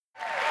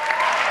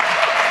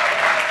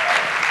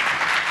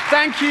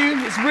Thank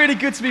you. It's really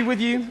good to be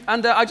with you.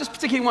 And I just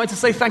particularly wanted to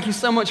say thank you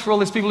so much for all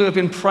these people who have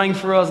been praying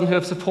for us and who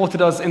have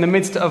supported us in the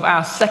midst of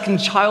our second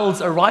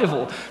child's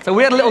arrival. So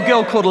we had a little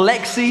girl called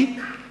Lexi.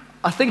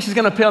 I think she's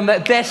going to appear on there.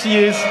 There she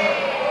is.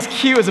 It's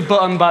cute as a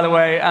button, by the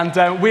way.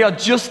 And we are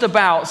just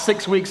about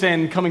 6 weeks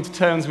in, coming to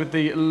terms with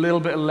the little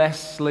bit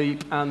less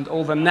sleep and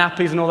all the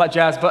nappies and all that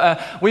jazz. But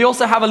we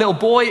also have a little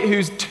boy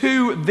who's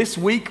 2 this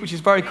week, which is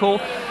very cool.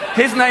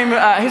 His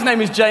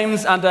name is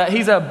James, and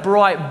he's a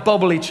bright,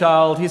 bubbly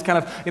child. He's kind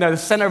of, the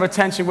center of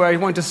attention where he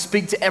wanted to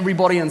speak to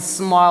everybody and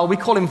smile. We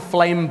call him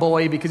Flame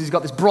Boy because he's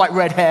got this bright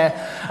red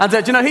hair.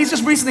 And, he's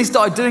just recently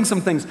started doing some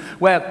things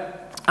where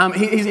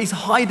he's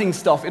hiding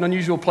stuff in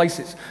unusual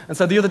places. And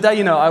so the other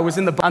day, I was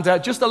in the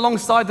and just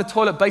alongside the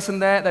toilet basin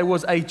there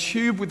was a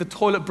tube with the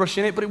toilet brush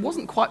in it, but it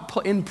wasn't quite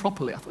put in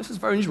properly. I thought this was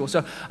very unusual.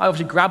 So I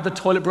obviously grabbed the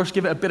toilet brush,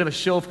 give it a bit of a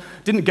shove,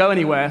 didn't go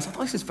anywhere. So I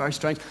thought this is very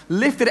strange.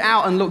 Lifted it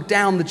out and looked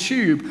down the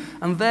tube,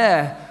 and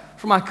there,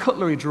 from our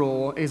cutlery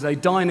drawer, is a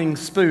dining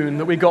spoon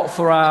that we got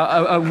for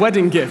our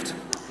wedding gift.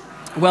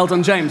 Well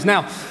done, James.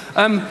 Now,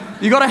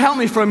 you got to help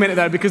me for a minute,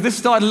 though, because this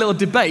started a little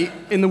debate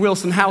in the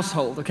Wilson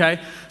household,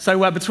 okay?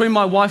 So between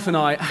my wife and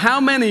I,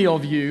 how many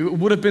of you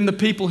would have been the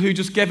people who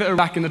just gave it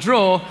back in the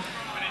drawer,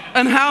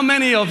 and how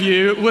many of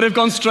you would have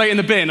gone straight in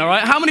the bin, all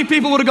right? How many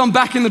people would have gone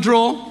back in the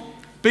drawer?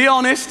 Be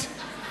honest.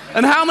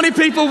 And how many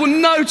people with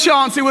no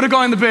chance it would have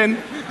gone in the bin?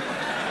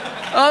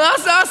 Oh,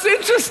 that's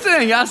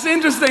interesting. That's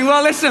interesting.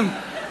 Well, listen,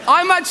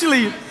 I'm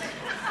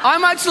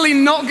actually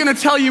not going to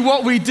tell you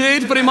what we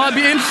did, but it might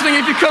be interesting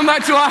if you come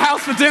back to our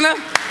house for dinner.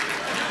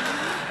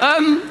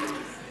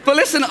 But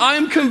listen, I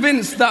am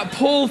convinced that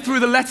Paul,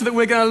 through the letter that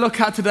we're going to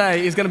look at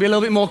today, is going to be a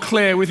little bit more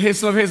clear with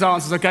some of his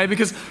answers, okay?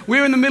 Because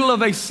we're in the middle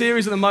of a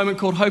series at the moment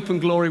called Hope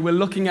and Glory. We're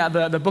looking at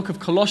the book of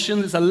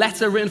Colossians. It's a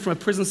letter written from a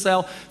prison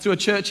cell to a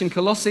church in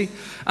Colossae.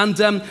 And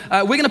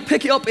we're going to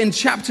pick it up in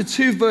chapter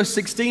 2, verse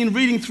 16,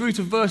 reading through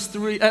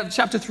to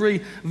chapter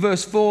 3,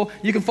 verse 4.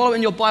 You can follow it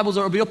in your Bibles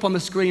or it'll be up on the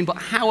screen. But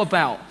how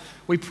about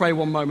we pray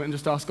one moment and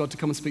just ask God to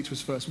come and speak to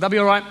us first? Would that be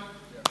all right?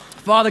 Yeah.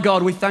 Father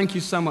God, we thank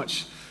you so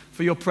much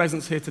for your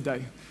presence here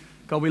today.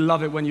 God, we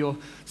love it when you're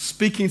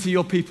speaking to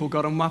your people,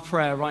 God, and my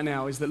prayer right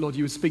now is that, Lord,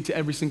 you would speak to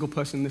every single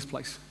person in this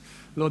place.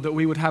 Lord, that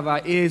we would have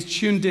our ears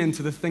tuned in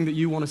to the thing that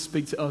you want to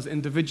speak to us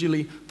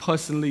individually,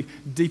 personally,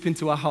 deep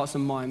into our hearts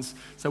and minds.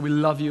 So we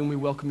love you and we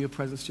welcome your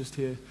presence just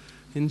here.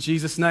 In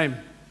Jesus' name,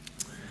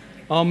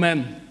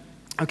 amen.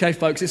 Okay,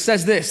 folks, it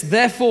says this,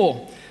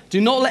 therefore, do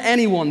not let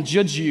anyone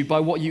judge you by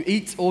what you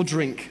eat or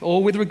drink,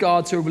 or with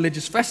regard to a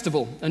religious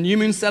festival, a new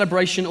moon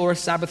celebration, or a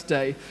Sabbath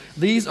day.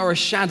 These are a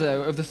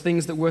shadow of the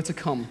things that were to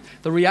come.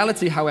 The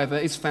reality, however,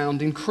 is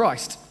found in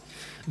Christ.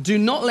 Do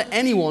not let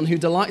anyone who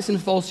delights in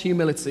false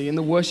humility and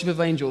the worship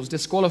of angels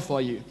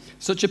disqualify you.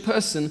 Such a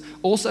person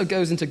also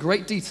goes into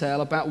great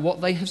detail about what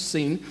they have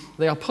seen.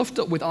 They are puffed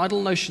up with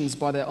idle notions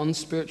by their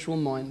unspiritual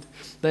mind.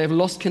 They have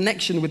lost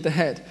connection with the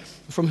head,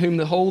 from whom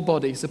the whole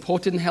body,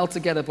 supported and held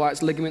together by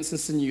its ligaments and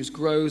sinews,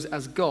 grows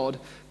as God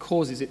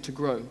causes it to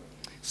grow.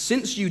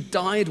 Since you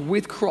died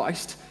with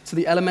Christ to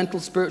the elemental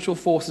spiritual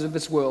forces of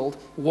this world,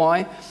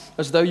 why,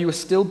 as though you were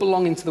still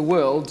belonging to the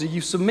world, do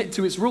you submit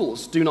to its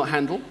rules? Do not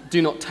handle,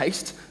 do not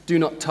taste, do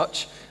not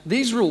touch.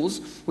 These rules,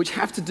 which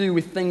have to do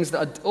with things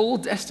that are all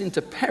destined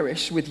to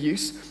perish with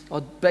use,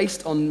 are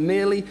based on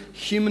merely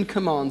human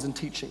commands and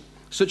teaching.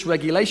 Such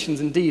regulations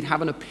indeed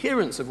have an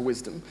appearance of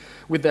wisdom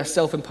with their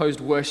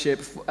self-imposed worship,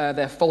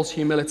 their false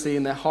humility,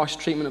 and their harsh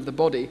treatment of the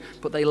body,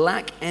 but they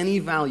lack any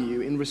value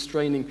in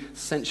restraining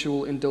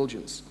sensual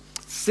indulgence.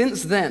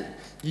 Since then,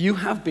 you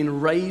have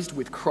been raised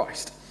with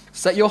Christ.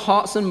 Set your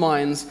hearts and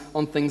minds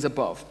on things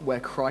above, where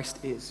Christ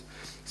is,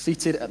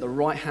 seated at the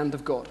right hand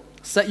of God.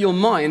 Set your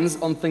minds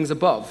on things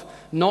above,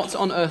 not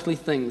on earthly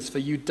things, for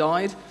you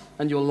died,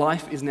 and your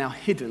life is now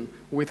hidden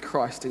with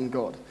Christ in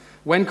God.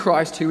 When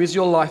Christ, who is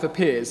your life,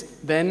 appears,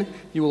 then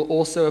you will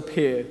also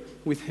appear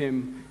with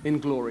him in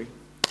glory.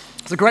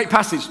 It's a great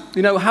passage.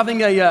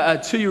 Having a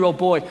 2-year-old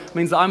boy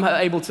means that I'm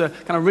able to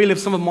kind of relive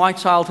some of my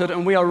childhood,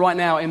 and we are right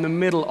now in the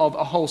middle of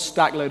a whole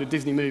stack load of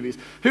Disney movies.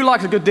 Who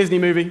likes a good Disney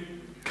movie?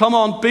 Come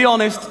on, be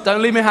honest.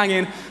 Don't leave me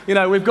hanging.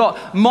 We've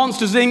got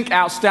Monsters, Inc.,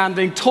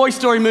 outstanding. Toy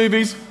Story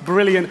movies,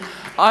 brilliant.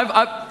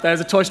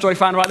 There's a Toy Story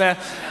fan right there.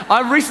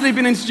 I've recently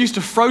been introduced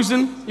to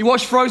Frozen. You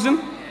watch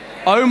Frozen?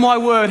 Oh my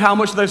word, how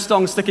much of those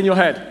songs stick in your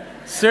head.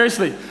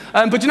 Seriously.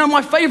 But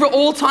my favorite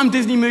all-time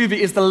Disney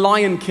movie is The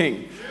Lion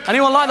King.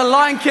 Anyone like The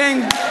Lion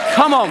King?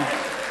 Come on.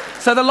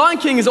 So The Lion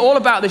King is all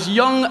about this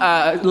young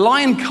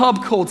lion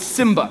cub called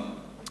Simba.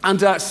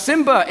 And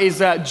Simba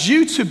is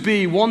due to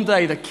be one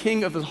day the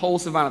king of the whole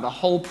savannah, the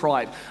whole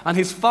pride. And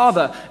his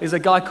father is a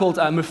guy called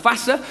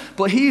Mufasa,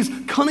 but he's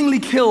cunningly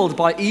killed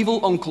by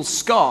evil Uncle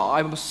Scar.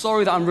 I'm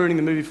sorry that I'm ruining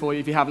the movie for you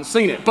if you haven't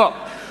seen it, but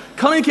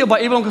cunningly killed by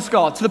evil Uncle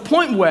Scar, to the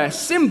point where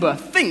Simba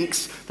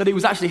thinks that it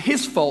was actually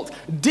his fault,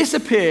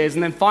 disappears,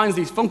 and then finds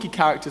these funky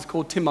characters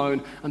called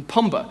Timon and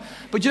Pumbaa.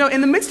 But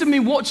in the midst of me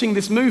watching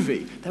this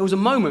movie, there was a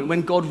moment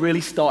when God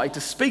really started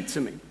to speak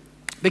to me.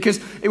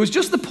 Because it was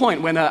just the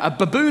point when a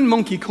baboon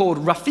monkey called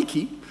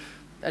Rafiki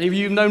Any of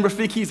you have known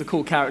Rafiki? He's a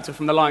cool character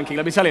from The Lion King,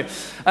 let me tell you.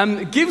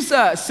 Gives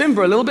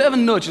Simba a little bit of a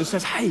nudge and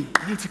says, hey,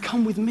 you need to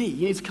come with me.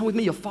 You need to come with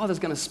me. Your father's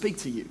going to speak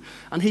to you.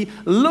 And he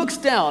looks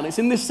down. It's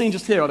in this scene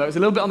just here, although it's a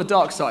little bit on the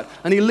dark side.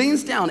 And he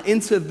leans down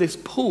into this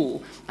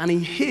pool and he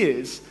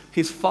hears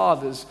his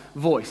father's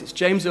voice. It's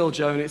James Earl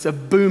Jones. It's a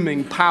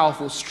booming,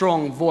 powerful,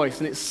 strong voice.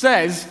 And it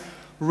says,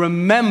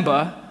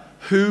 remember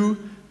who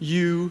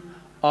you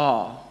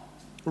are.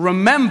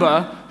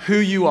 Remember who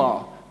you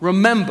are.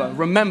 Remember,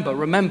 remember,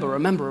 remember,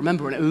 remember,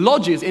 remember. And it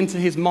lodges into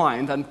his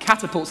mind and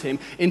catapults him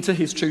into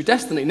his true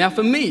destiny. Now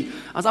for me,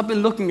 as I've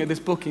been looking at this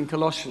book in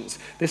Colossians,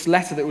 this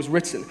letter that was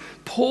written,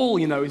 Paul,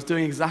 is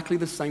doing exactly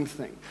the same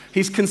thing.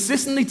 He's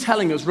consistently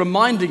telling us,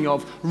 reminding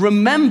of,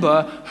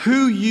 remember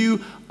who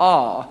you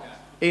are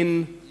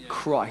in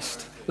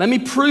Christ. Let me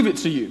prove it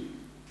to you.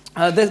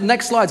 The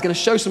next slide is going to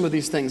show some of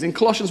these things. In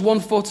Colossians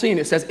 1:14,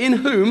 it says, in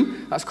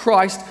whom, that's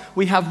Christ,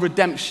 we have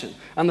redemption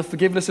and the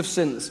forgiveness of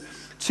sins.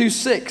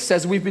 2:6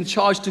 says we've been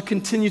charged to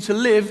continue to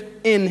live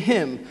in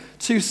him.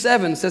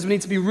 2:7 says we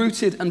need to be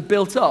rooted and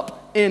built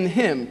up in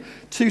him.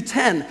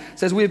 2:10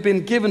 says we have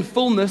been given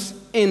fullness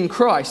in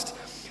Christ.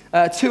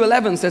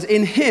 2:11 says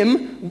in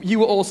him you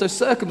were also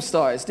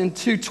circumcised. In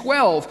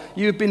 2:12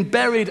 you have been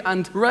buried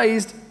and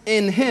raised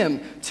in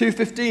him.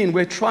 2:15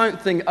 we're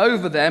triumphing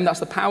over them, that's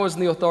the powers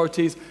and the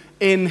authorities,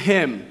 in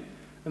him.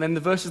 And then the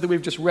verses that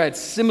we've just read,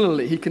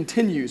 similarly he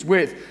continues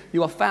with,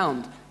 you are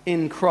found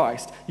in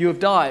Christ. You have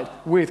died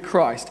with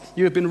Christ.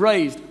 You have been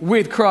raised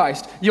with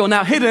Christ. You're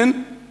now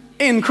hidden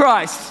in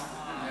Christ.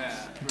 Yeah.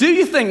 Do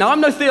you think, now I'm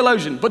no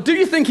theologian, but do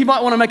you think he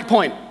might want to make a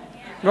point?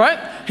 Yeah. Right?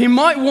 He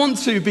might want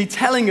to be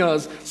telling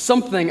us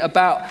something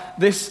about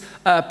this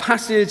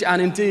passage and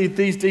indeed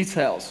these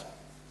details.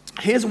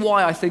 Here's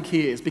why I think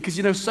he is. Because,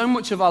 so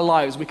much of our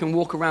lives we can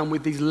walk around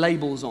with these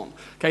labels on.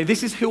 Okay,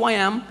 this is who I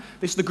am.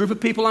 This is the group of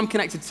people I'm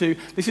connected to.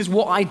 This is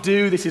what I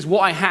do. This is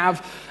what I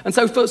have. And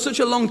so for such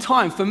a long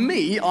time, for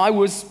me, I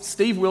was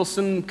Steve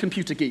Wilson,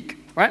 computer geek,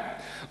 right?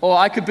 Or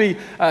I could be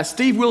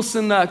Steve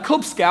Wilson,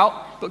 Cub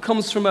Scout, but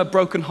comes from a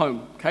broken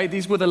home. Okay,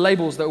 these were the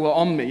labels that were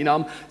on me.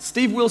 I'm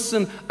Steve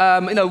Wilson,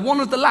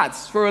 one of the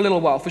lads for a little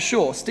while, for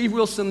sure. Steve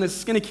Wilson, this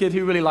skinny kid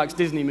who really likes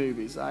Disney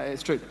movies.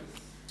 It's true.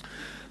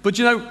 But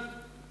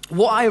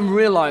what I am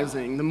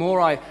realizing, the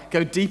more I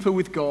go deeper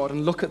with God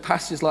and look at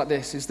passages like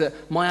this, is that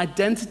my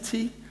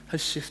identity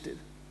has shifted.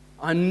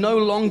 I'm no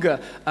longer,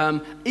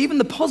 even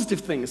the positive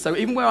things, so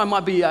even where I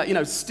might be,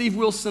 Steve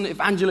Wilson,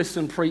 evangelist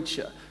and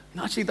preacher,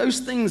 actually those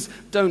things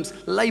don't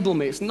label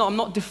me. I'm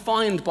not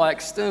defined by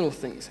external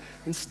things.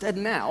 Instead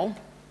now,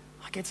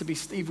 I get to be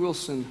Steve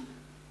Wilson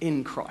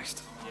in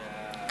Christ.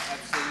 Yeah,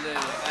 absolutely.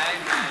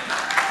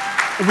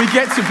 Amen.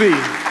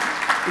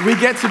 We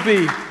get to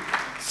be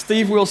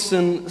Steve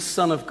Wilson,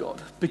 Son of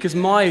God, because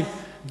my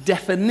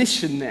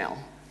definition now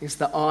is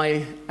that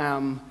I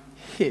am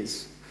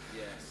his.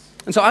 Yes.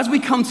 And so as we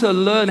come to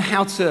learn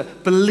how to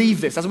believe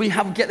this, as we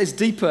get this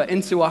deeper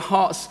into our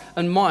hearts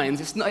and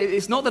minds,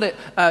 it's not that it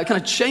kind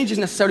of changes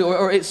necessarily,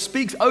 or it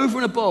speaks over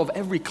and above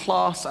every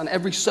class and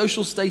every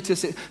social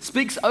status. It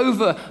speaks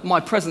over my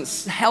present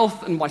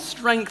health and my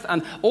strength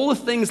and all the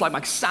things like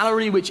my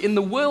salary, which in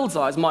the world's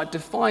eyes might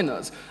define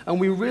us. And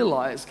we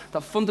realize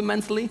that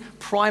fundamentally,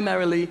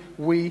 primarily,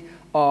 we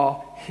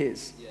are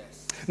his.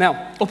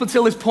 Now, up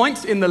until this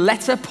point in the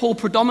letter, Paul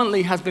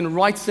predominantly has been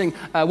writing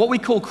what we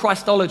call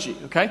Christology,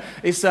 okay?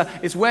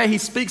 It's where he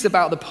speaks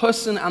about the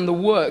person and the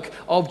work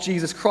of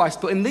Jesus Christ.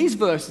 But in these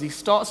verses, he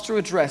starts to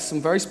address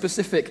some very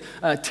specific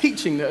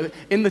teaching that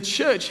in the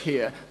church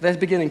here, they're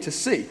beginning to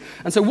see.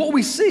 And so what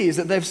we see is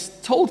that they've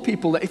told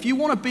people that if you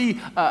want to be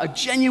a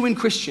genuine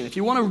Christian, if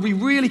you want to be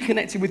really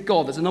connected with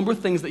God, there's a number of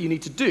things that you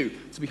need to do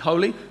to be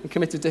holy and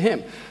committed to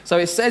him. So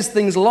it says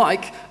things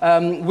like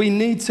we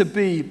need to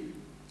be...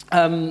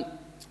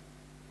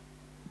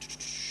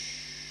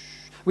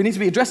 we need to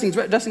be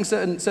addressing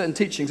certain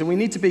teachings, and we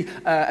need to be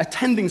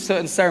attending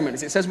certain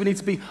ceremonies. It says we need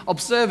to be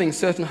observing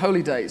certain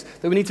holy days,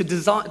 that we need to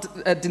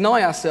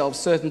deny ourselves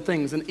certain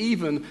things, and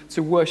even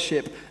to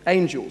worship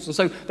angels. And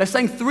so they're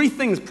saying three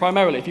things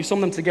primarily, if you sum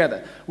them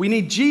together. We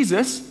need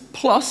Jesus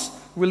plus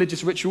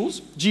religious rituals,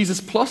 Jesus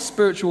plus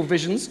spiritual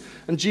visions,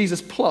 and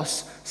Jesus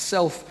plus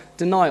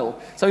self-denial.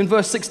 So in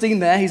verse 16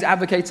 there, they're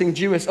advocating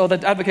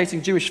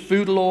Jewish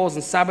food laws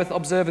and Sabbath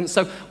observance.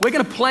 So we're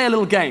going to play a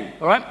little game,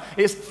 all right?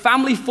 It's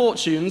family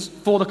fortunes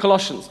for the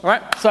Colossians, all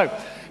right? So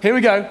here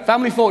we go,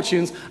 family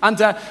fortunes. And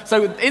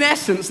so in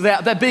essence,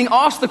 they're being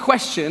asked the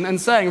question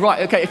and saying,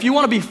 right, okay, if you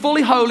want to be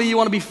fully holy, you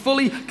want to be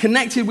fully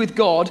connected with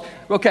God,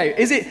 okay,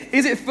 is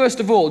it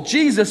first of all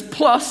Jesus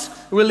plus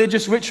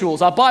religious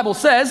rituals? Our Bible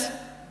says,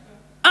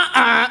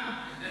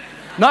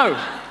 no.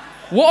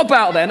 What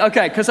about then?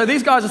 Okay, because so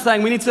these guys are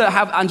saying we need to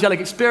have angelic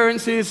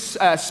experiences,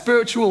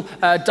 spiritual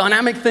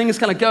dynamic things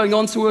kind of going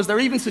on to us. They're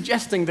even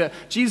suggesting that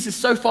Jesus is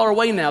so far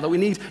away now that we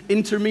need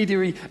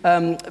intermediary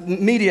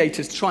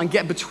mediators to try and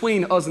get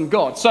between us and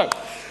God. So,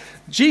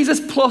 Jesus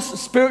plus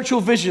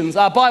spiritual visions.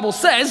 Our Bible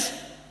says,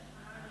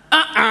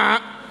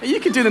 you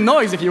can do the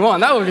noise if you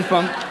want. That would be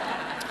fun.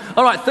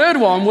 All right, third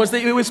one was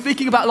that we were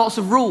speaking about lots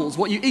of rules,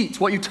 what you eat,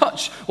 what you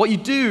touch, what you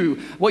do,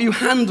 what you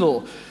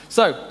handle.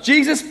 So,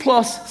 Jesus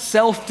plus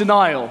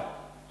self-denial.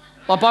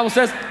 Our Bible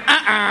says,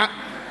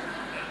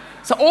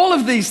 So all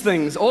of these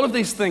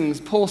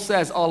things, Paul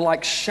says, are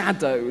like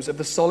shadows of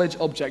the solid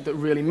object that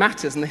really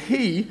matters. And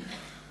he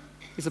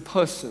is a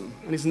person,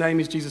 and his name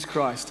is Jesus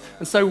Christ.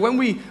 And so when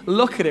we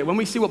look at it, when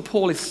we see what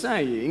Paul is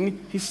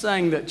saying, he's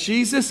saying that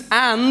Jesus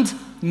and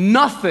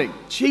nothing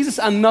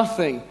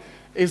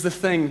is the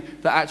thing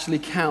that actually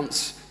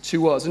counts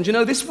to us. And you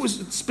know, this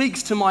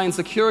speaks to my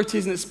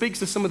insecurities, and it speaks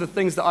to some of the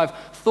things that I've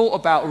thought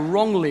about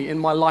wrongly in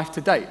my life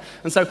to date.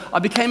 And so I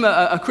became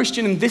a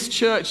Christian in this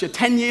church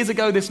 10 years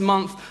ago this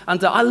month,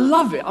 and I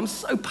love it. I'm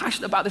so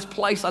passionate about this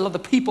place. I love the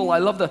people. I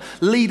love the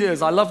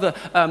leaders. I love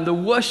the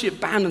worship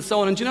band and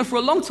so on. And you know, for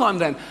a long time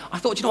then, I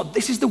thought, you know what,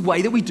 this is the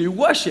way that we do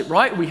worship,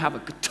 right? We have a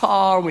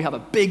guitar, and we have a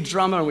big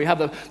drummer, and we have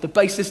the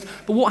bassist.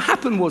 But what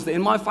happened was that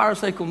in my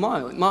Pharisaical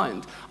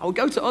mind, I would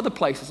go to other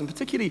places, and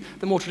particularly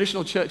the more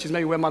traditional churches,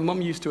 maybe where my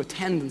mum used to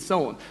attend and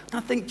so on. And I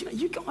think,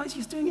 you guys,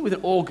 you're doing it with an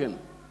organ.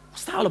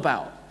 What's that all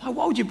about?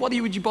 Why would you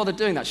bother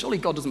doing that? Surely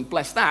God doesn't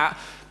bless that.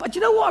 But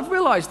you know what? I've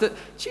realized that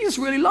Jesus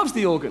really loves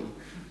the organ.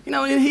 You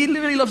know, and he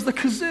really loves the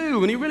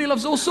kazoo, and he really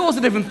loves all sorts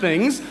of different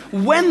things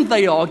when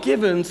they are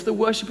given to the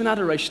worship and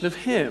adoration of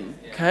him,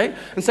 okay?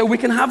 And so we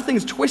can have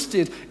things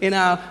twisted in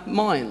our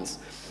minds.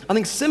 I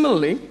think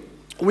similarly,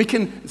 we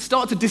can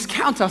start to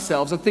discount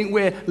ourselves and think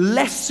we're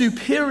less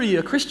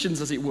superior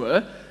Christians, as it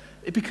were,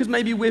 because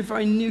maybe we're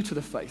very new to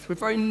the faith. We're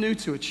very new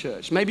to a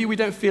church. Maybe we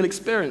don't feel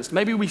experienced.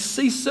 Maybe we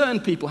see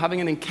certain people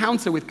having an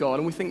encounter with God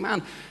and we think,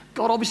 man,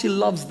 God obviously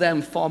loves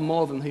them far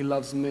more than he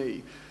loves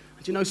me.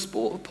 And you know,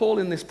 Paul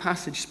in this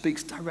passage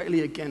speaks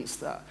directly against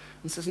that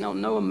and says,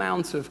 no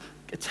amount of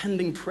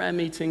attending prayer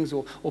meetings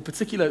or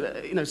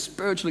particular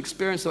spiritual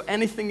experience or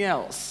anything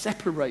else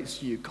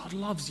separates you. God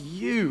loves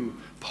you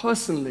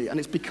personally, and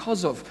it's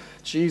because of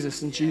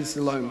Jesus and Jesus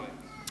alone.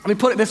 Let me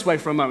put it this way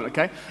for a moment,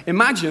 okay?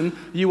 Imagine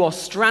you are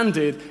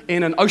stranded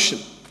in an ocean,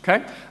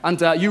 okay?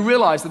 And you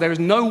realize that there is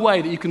no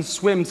way that you can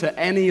swim to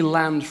any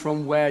land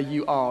from where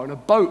you are, and a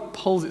boat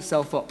pulls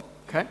itself up,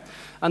 okay?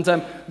 And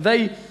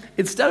they,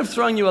 instead of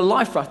throwing you a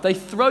life raft, they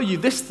throw you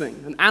this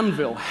thing, an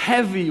anvil,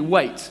 heavy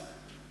weight.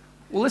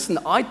 Well, listen,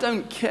 I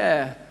don't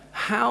care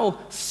how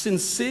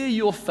sincere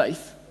your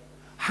faith,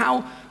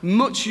 how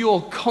much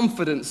your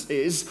confidence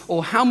is,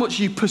 or how much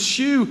you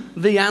pursue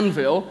the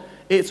anvil,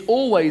 it's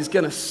always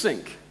going to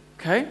sink.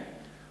 Okay?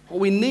 What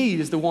we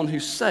need is the one who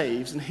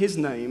saves, and his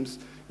name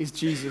is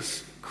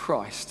Jesus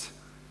Christ.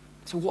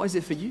 So what is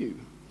it for you?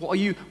 What are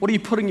you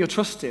putting your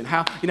trust in?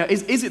 How,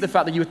 is it the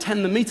fact that you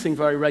attend the meeting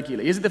very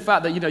regularly? Is it the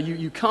fact that,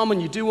 you come and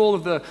you do all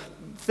of the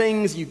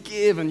things, you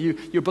give, and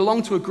you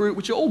belong to a group,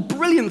 which are all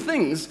brilliant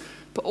things,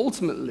 but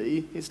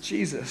ultimately it's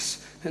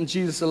Jesus and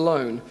Jesus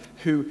alone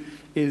who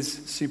is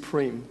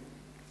supreme.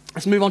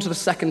 Let's move on to the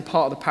second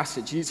part of the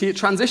passage. You see, it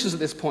transitions at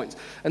this point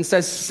and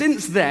says,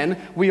 since then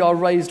we are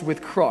raised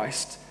with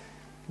Christ,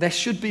 there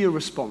should be a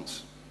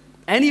response.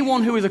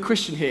 Anyone who is a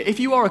Christian here, if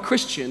you are a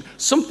Christian,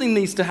 something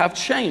needs to have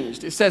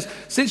changed. It says,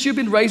 since you've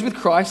been raised with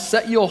Christ,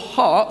 set your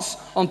hearts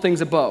on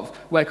things above,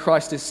 where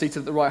Christ is seated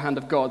at the right hand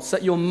of God.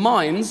 Set your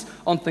minds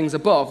on things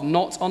above,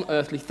 not on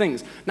earthly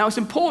things. Now, it's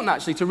important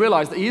actually to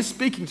realize that he is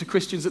speaking to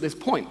Christians at this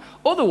point.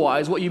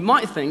 Otherwise, what you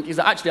might think is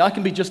that actually I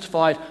can be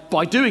justified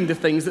by doing the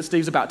things that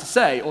Steve's about to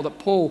say, or that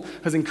Paul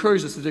has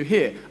encouraged us to do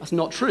here. That's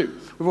not true.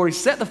 We've already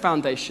set the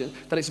foundation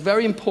that it's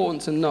very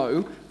important to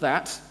know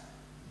that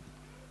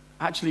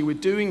actually, we're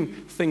doing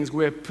things,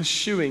 we're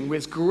pursuing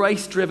with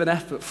grace-driven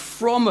effort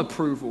from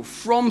approval,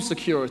 from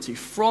security,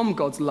 from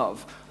God's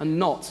love, and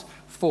not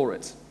for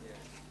it.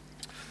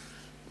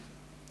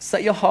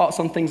 Set your hearts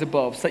on things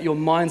above. Set your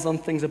minds on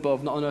things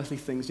above, not on earthly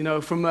things. You know,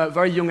 from a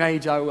very young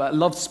age, I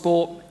loved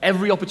sport.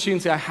 Every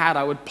opportunity I had,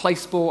 I would play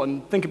sport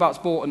and think about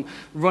sport and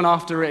run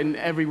after it in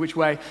every which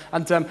way.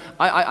 And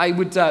I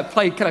would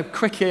play kind of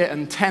cricket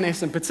and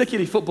tennis and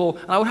particularly football.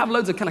 And I would have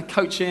loads of kind of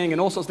coaching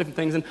and all sorts of different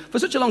things. And for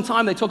such a long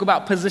time, they talk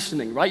about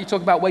positioning, right? You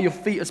talk about where your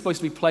feet are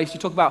supposed to be placed. You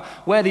talk about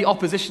where the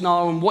opposition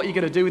are and what you're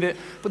going to do with it.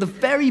 But the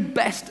very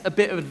best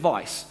bit of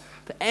advice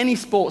that any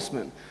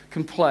sportsman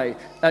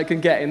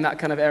can get in that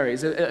kind of area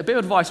is a bit of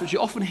advice which you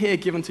often hear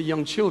given to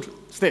young children.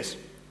 It's this: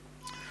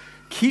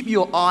 keep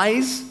your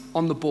eyes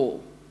on the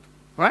ball.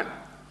 All right?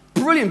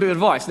 Brilliant bit of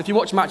advice. And if you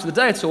watch Match of the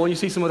Day at all and you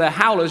see some of their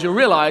howlers, you'll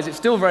realize it's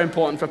still very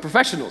important for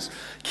professionals.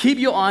 Keep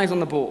your eyes on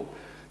the ball.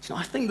 So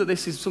I think that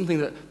this is something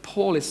that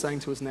Paul is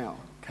saying to us now.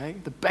 Okay?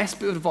 The best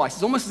bit of advice.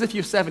 It's almost as if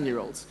you're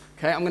 7-year-olds.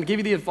 Okay? I'm going to give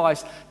you the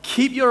advice.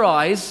 Keep your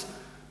eyes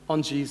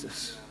on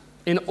Jesus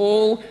in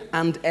all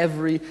and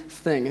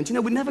everything. And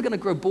we're never going to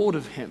grow bored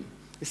of him.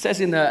 It says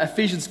in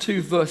Ephesians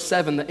 2 verse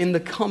 7 that in the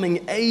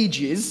coming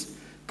ages,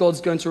 God's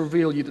going to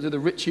reveal you the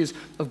riches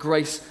of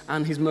grace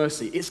and his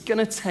mercy. It's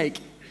going to take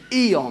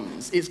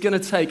eons. It's going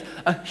to take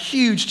a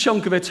huge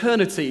chunk of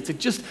eternity to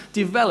just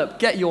develop,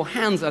 get your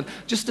hands on,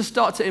 just to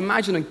start to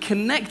imagine and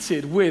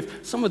connected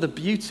with some of the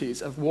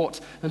beauties of what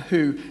and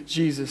who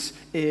Jesus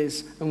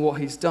is and what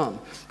he's done.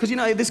 Because,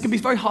 this can be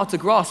very hard to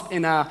grasp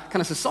in our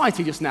kind of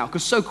society just now,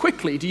 because so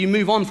quickly do you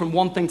move on from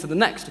one thing to the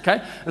next,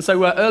 okay? And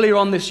so earlier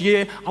on this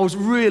year, I was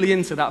really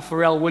into that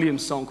Pharrell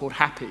Williams song called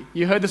Happy.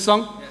 You heard the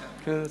song?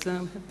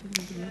 Yeah.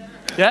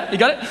 Yeah, you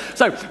got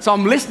it? So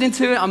I'm listening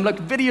to it, I'm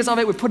looking at videos of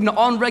it, we're putting it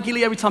on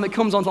regularly every time it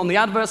comes on the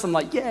adverts. I'm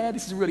like, yeah,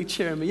 this is really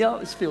cheering me up,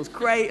 this feels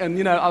great, and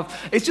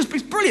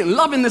it's brilliant,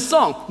 loving this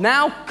song.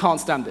 Now, can't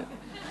stand it.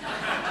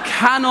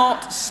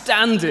 Cannot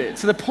stand it,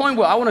 to the point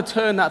where I want to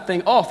turn that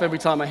thing off every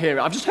time I hear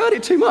it. I've just heard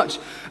it too much.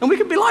 And we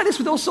can be like this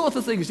with all sorts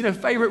of things,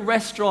 favorite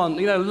restaurant,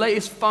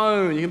 latest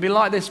phone. You can be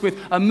like this with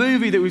a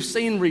movie that we've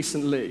seen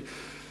recently.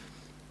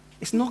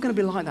 It's not going to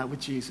be like that with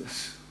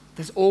Jesus.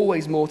 There's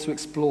always more to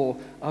explore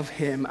of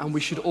him, and we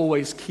should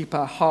always keep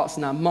our hearts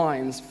and our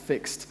minds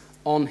fixed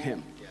on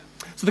him.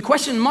 So the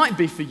question might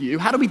be for you,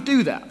 how do we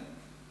do that?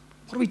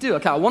 What do we do?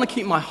 Okay, I want to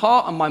keep my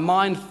heart and my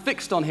mind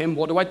fixed on him.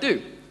 What do I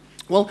do?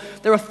 Well,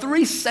 there are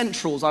 3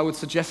 centrals I would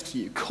suggest to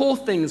you, core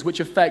things which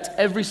affect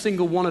every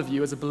single one of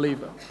you as a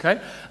believer,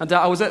 okay? And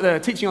I was at the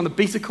teaching on the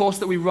beta course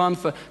that we run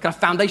for kind of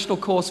foundational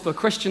course for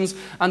Christians,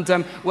 and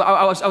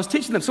I was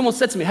teaching them. Someone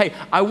said to me, hey,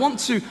 I want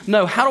to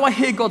know, how do I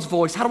hear God's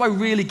voice? How do I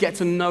really get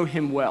to know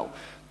him well?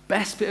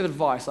 Best bit of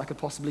advice I could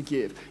possibly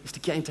give is to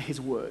get into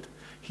his word.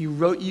 He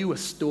wrote you a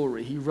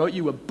story. He wrote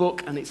you a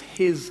book, and it's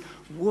his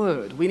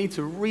word. We need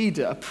to read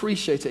it,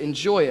 appreciate it,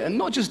 enjoy it, and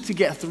not just to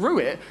get through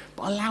it,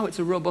 but allow it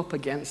to rub up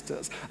against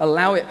us.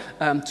 Allow it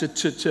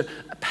to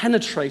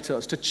penetrate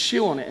us, to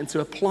chew on it, and to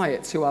apply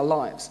it to our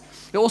lives.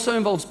 It also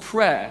involves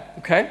prayer,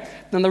 okay?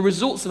 And the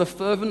results of a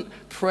fervent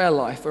prayer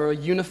life are a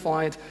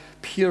unified,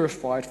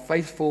 purified,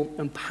 faithful,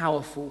 and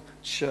powerful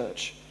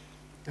church.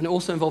 And it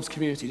also involves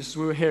community, just as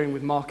we were hearing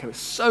with Marco. It's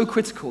so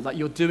critical that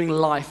you're doing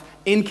life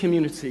in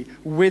community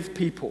with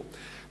people.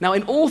 Now,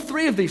 in all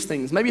 3 of these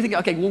things, maybe you think,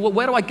 okay, well,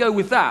 where do I go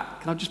with that?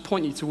 Can I just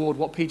point you toward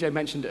what PJ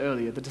mentioned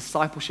earlier, the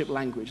discipleship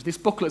language? This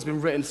booklet has been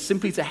written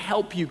simply to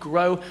help you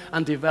grow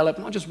and develop,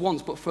 not just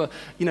once, but for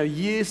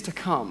years to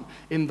come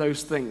in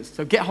those things.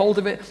 So get hold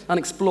of it and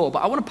explore. But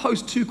I want to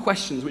pose 2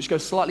 questions which go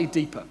slightly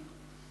deeper.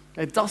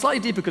 Slightly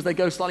deeper because they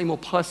go slightly more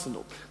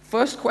personal.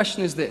 First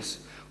question is this: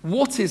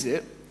 what is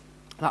it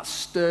that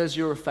stirs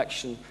your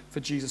affection for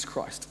Jesus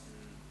Christ?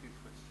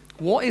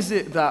 What is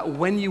it that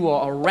when you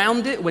are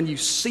around it, when you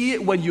see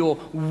it, when you're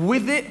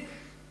with it,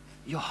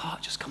 your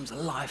heart just comes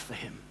alive for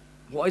him?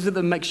 What is it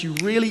that makes you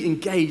really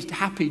engaged,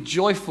 happy,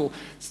 joyful,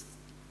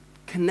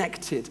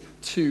 connected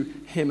to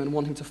him and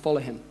wanting to follow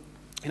him?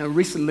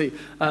 Recently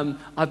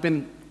I've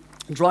been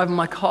driving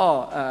my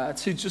car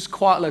to just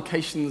quiet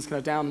locations, kind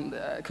of down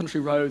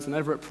country roads and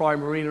over at Prime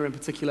Marina in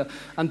particular.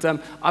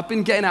 And I've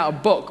been getting out a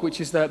book,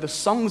 which is the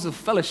Songs of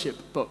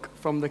Fellowship book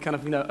from the kind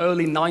of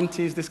early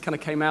 90s. This kind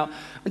of came out.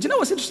 And do you know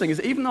what's interesting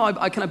is even though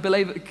I kind of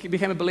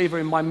became a believer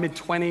in my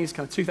mid-20s,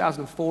 kind of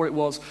 2004 it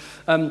was,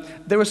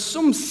 there were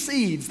some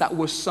seeds that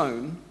were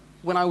sown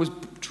when I was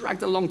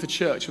dragged along to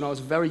church when I was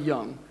very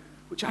young,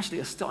 which actually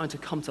are starting to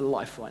come to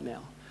life right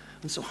now.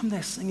 And so I'm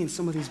there singing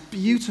some of these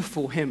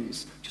beautiful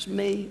hymns, just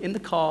me in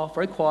the car,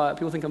 very quiet.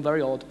 People think I'm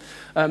very odd.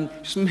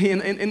 Just me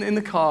in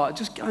the car,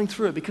 just going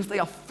through it because they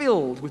are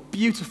filled with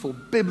beautiful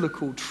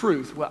biblical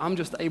truth where I'm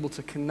just able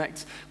to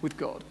connect with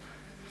God.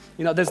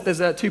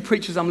 There's 2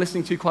 preachers I'm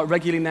listening to quite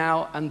regularly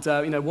now, and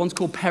one's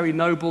called Perry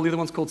Noble, the other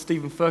one's called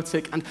Stephen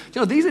Furtick, and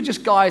these are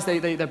just guys.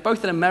 They're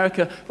both in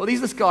America, but these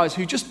are just guys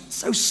who just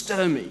so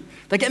stir me.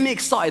 They get me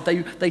excited.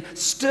 They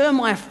stir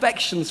my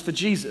affections for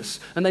Jesus,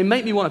 and they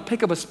make me want to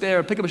pick up a spear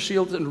and pick up a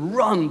shield and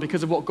run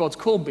because of what God's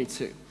called me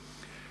to.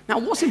 Now,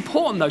 what's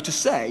important, though, to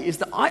say is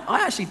that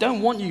I actually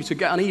don't want you to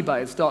get on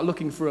eBay and start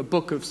looking for a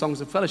book of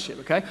Songs of Fellowship,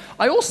 okay?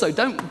 I also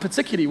don't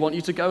particularly want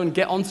you to go and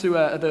get onto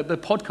the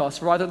podcast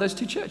for either of those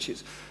 2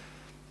 churches.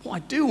 What I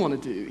do want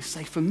to do is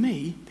say, for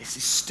me, this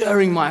is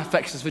stirring my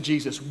affections for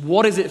Jesus.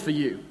 What is it for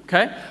you,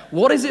 okay?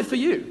 What is it for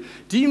you?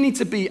 Do you need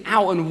to be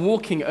out and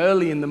walking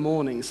early in the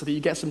morning so that you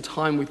get some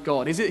time with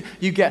God? Is it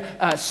you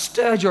get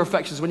stirred your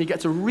affections when you get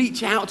to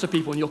reach out to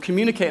people and you're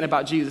communicating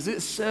about Jesus? Is it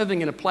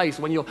serving in a place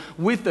when you're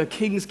with the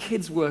King's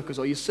Kids workers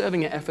or you're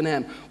serving at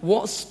F&M?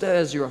 What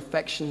stirs your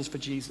affections for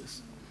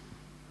Jesus?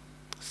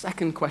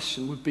 Second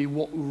question would be,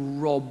 what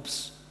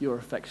robs your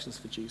affections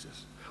for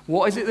Jesus?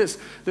 What is it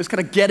that's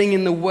kind of getting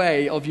in the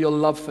way of your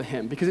love for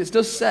him? Because it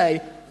does say,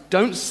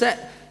 don't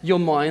set your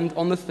mind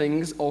on the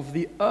things of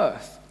the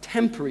earth,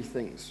 temporary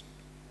things.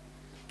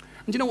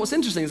 And you know what's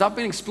interesting is I've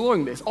been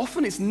exploring this.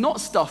 Often it's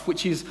not stuff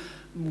which is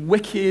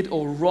wicked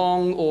or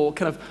wrong or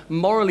kind of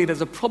morally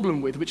there's a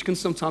problem with, which can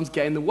sometimes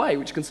get in the way,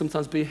 which can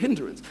sometimes be a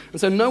hindrance. And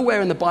so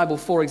nowhere in the Bible,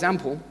 for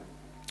example,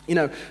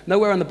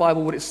 Nowhere in the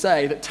Bible would it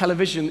say that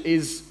television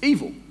is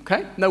evil,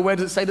 okay? Nowhere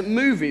does it say that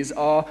movies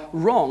are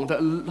wrong, that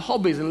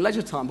hobbies and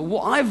leisure time. But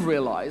what I've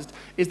realized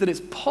is that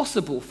it's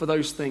possible for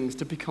those things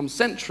to become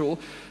central.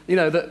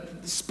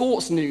 That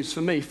sports news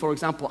for me, for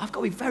example, I've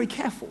got to be very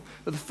careful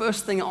that the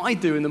first thing I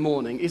do in the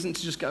morning isn't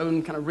to just go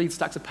and kind of read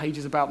stacks of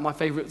pages about my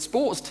favorite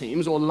sports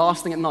teams or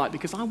last thing at night,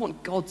 because I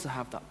want God to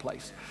have that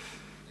place.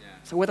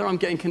 So whether I'm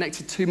getting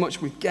connected too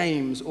much with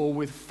games or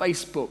with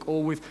Facebook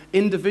or with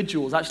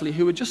individuals actually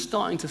who are just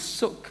starting to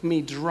suck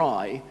me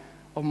dry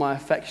of my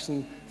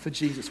affection for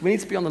Jesus, we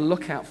need to be on the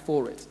lookout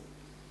for it.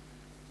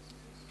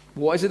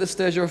 What is it that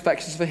stirs your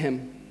affections for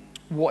him?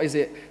 What is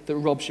it that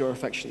robs your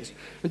affections?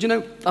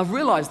 And I've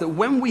realized that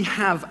when we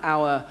have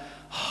our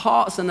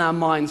hearts and our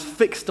minds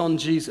fixed on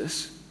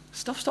Jesus,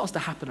 stuff starts to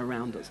happen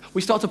around us.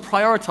 We start to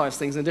prioritize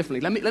things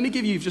differently. Let me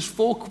give you just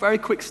 4 very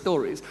quick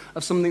stories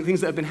of some things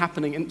that have been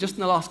happening in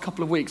the last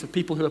couple of weeks of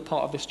people who are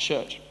part of this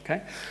church,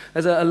 okay?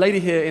 There's a lady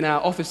here in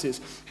our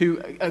offices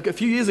who a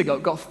few years ago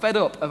got fed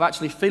up of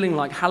actually feeling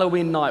like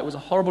Halloween night was a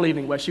horrible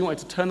evening where she wanted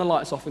to turn the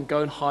lights off and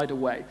go and hide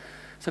away.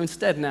 So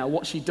instead now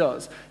what she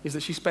does is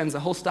that she spends a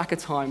whole stack of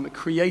time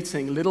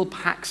creating little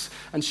packs,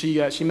 and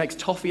she makes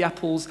toffee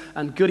apples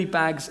and goodie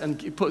bags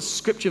and puts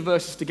scripture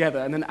verses together.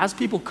 And then as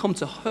people come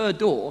to her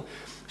door,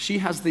 she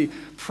has the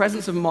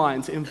presence of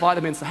mind to invite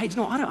them in and say, hey, do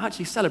you know what? I don't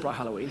actually celebrate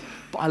Halloween,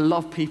 but I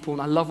love people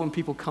and I love when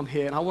people come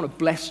here and I want to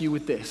bless you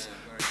with this.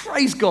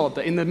 Praise God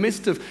that in the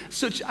midst of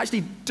such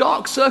actually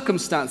dark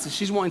circumstances,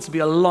 she's wanting to be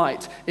a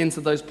light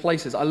into those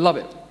places. I love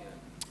it.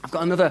 I've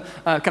got another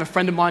kind of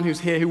friend of mine who's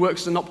here who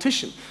works as an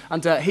optician,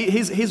 and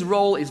his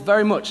role is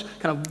very much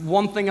kind of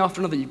one thing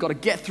after another. You've got to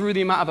get through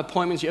the amount of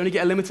appointments. You only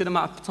get a limited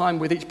amount of time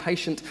with each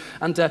patient,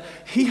 and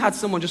he had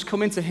someone just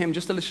come into him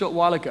just a short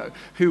while ago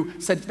who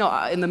said,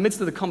 in the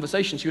midst of the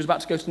conversation, she was about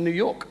to go to New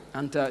York,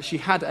 and she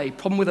had a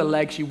problem with her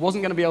leg. She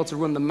wasn't going to be able to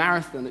run the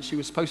marathon that she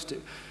was supposed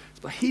to.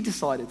 But he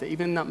decided that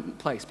even in that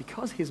place,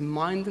 because his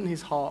mind and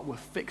his heart were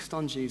fixed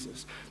on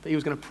Jesus, that he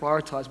was going to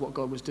prioritize what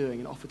God was doing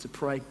and offer to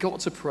pray,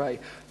 got to pray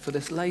for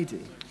this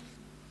lady.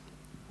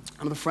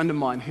 Another friend of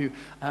mine who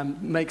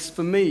makes,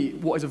 for me,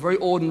 what is a very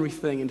ordinary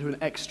thing into an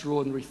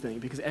extraordinary thing,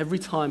 because every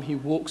time he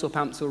walks up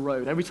Ampthill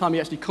Road, every time he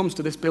actually comes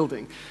to this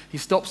building, he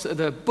stops at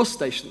the bus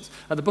stations,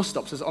 at the bus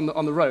stops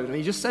on the road, and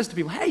he just says to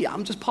people, hey,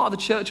 I'm just part of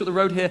the church up the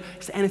road here.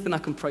 Is there anything I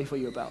can pray for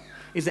you about?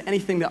 Is there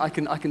anything that I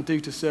can do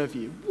to serve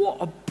you? What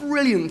a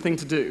brilliant thing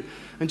to do.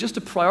 And just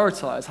to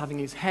prioritize having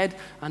his head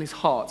and his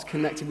heart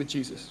connected with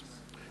Jesus.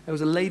 There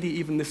was a lady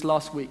even this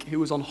last week who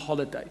was on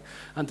holiday.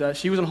 And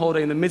she was on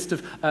holiday in the midst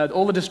of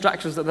all the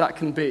distractions that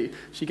can be.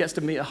 She gets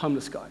to meet a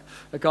homeless guy.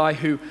 A guy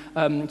who,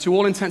 to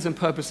all intents and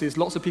purposes,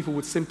 lots of people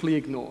would simply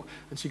ignore.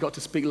 And she got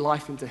to speak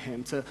life into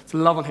him, to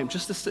love on him,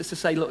 just to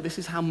say, look, this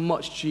is how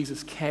much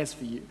Jesus cares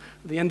for you.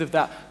 At the end of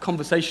that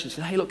conversation, she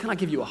said, hey, look, can I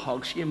give you a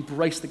hug? She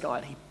embraced the guy,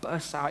 and he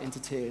burst out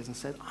into tears and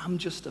said, I'm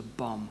just a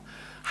bum.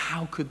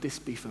 How could this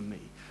be for me?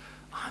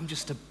 I'm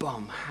just a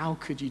bum. How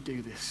could you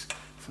do this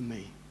for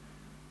me?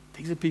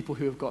 These are people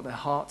who have got their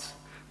hearts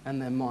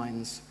and their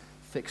minds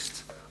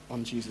fixed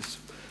on Jesus.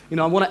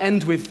 I want to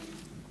end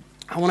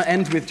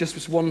with just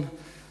this one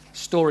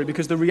story,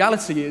 because the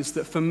reality is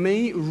that for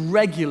me,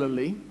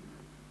 regularly,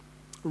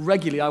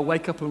 I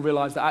wake up and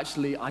realize that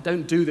actually I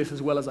don't do this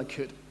as well as I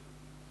could.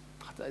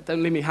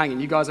 Don't leave me hanging.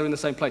 You guys are in the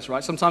same place,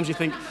 right? Sometimes you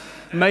think,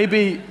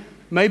 maybe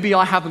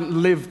I haven't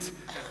lived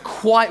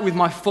quite with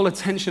my full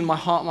attention, my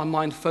heart, my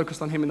mind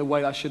focused on him in the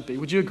way I should be.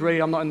 Would you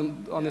agree? I'm not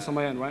on this on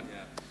my own, right?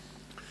 Yeah.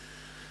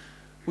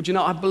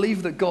 Well, I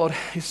believe that God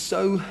is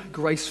so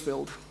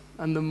grace-filled,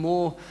 and the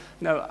more,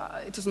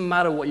 it doesn't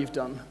matter what you've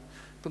done,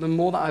 but the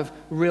more that I've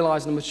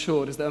realized and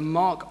matured is that a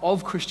mark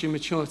of Christian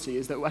maturity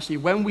is that actually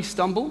when we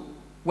stumble,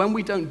 when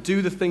we don't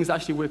do the things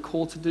actually we're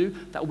called to do,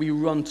 that we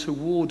run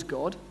toward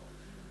God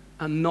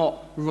and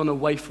not run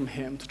away from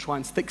him to try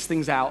and fix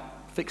things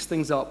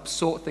up,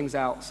 sort things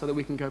out so that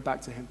we can go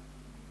back to him.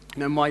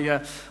 My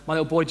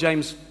little boy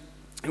James,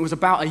 it was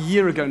about a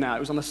year ago now. It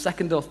was on the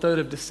 2nd or 3rd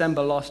of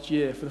December last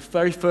year for the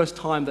very first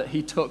time that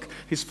he took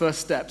his first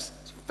steps.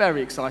 It's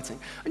very exciting.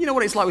 And you know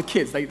what it's like with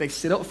kids. They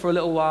sit up for a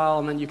little while,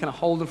 and then you kind of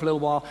hold them for a little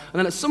while. And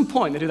then at some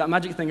point, they do that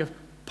magic thing of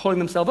pulling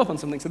themselves up on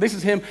something. So this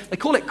is him. They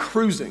call it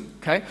cruising,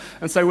 okay?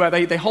 And so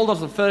they hold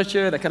onto the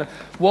furniture. They're kind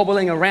of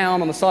wobbling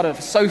around on the side of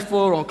a sofa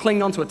or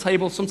clinging onto a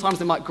table. Sometimes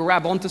they might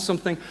grab onto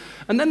something.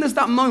 And then there's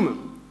that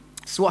moment.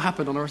 This is what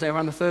happened on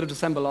around the 3rd of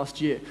December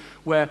last year,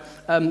 where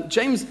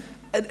James...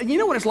 And you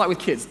know what it's like with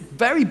kids?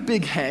 Very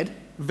big head,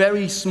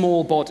 very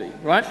small body,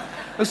 right?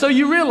 And so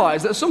you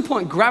realize that at some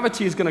point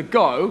gravity is going to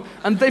go,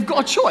 and they've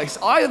got a choice.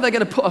 Either they're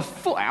going to put a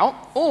foot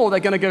out, or they're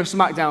going to go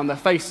smack down their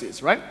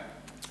faces, right?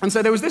 And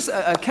so there was this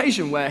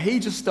occasion where he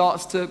just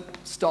starts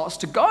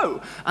to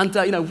go. And,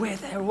 we're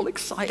there all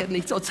excited, and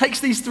he sort of takes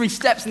these 3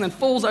 steps and then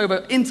falls over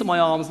into my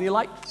arms, and you're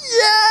like,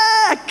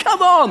 yeah,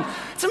 come on.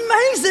 It's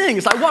amazing.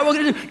 It's like, what are we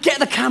going to do? Get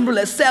the camera,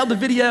 let's set up the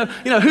video.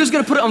 Who's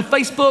going to put it on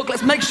Facebook?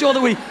 Let's make sure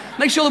that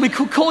we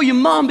call your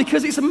mom,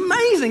 because it's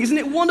amazing. Isn't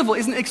it wonderful?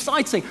 Isn't it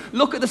exciting?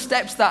 Look at the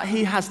steps that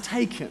he has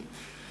taken.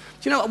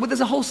 Do you know, there's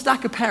a whole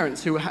stack of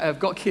parents who have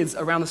got kids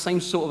around the same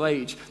sort of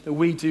age that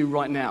we do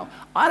right now.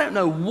 I don't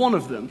know one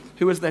of them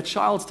who, as their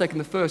child's taken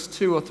the first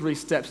 2 or 3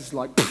 steps, is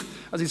like,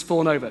 as he's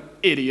fallen over,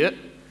 idiot.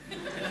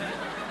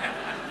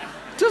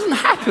 Doesn't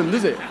happen,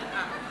 does it?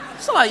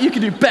 It's not like you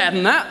can do better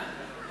than that.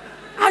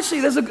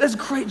 Actually, there's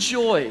great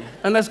joy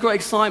and there's great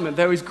excitement.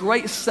 There is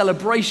great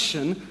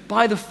celebration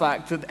by the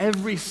fact that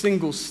every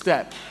single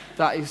step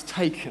that is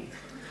taken.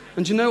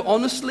 And you know,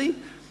 honestly,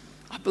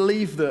 I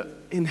believe that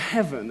in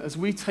heaven, as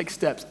we take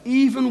steps,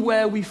 even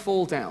where we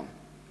fall down,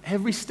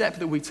 every step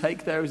that we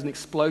take, there is an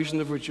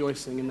explosion of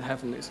rejoicing in the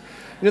heavenlies.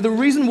 You know, the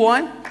reason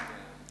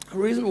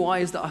why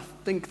is that I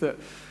think that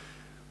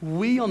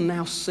we are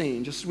now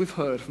seen, just as we've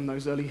heard from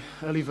those early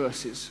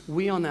verses,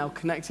 we are now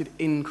connected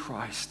in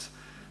Christ.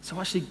 So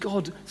actually,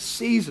 God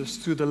sees us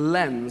through the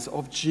lens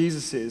of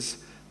Jesus'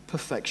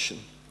 perfection.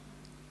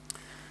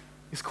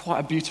 It's quite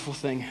a beautiful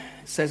thing.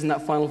 It says in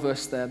that final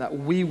verse there that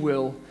we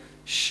will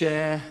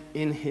share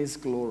in his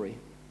glory.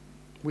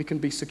 We can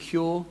be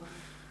secure,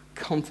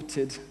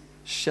 comforted,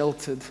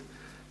 sheltered,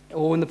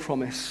 all in the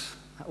promise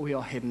that we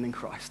are hidden in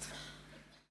Christ.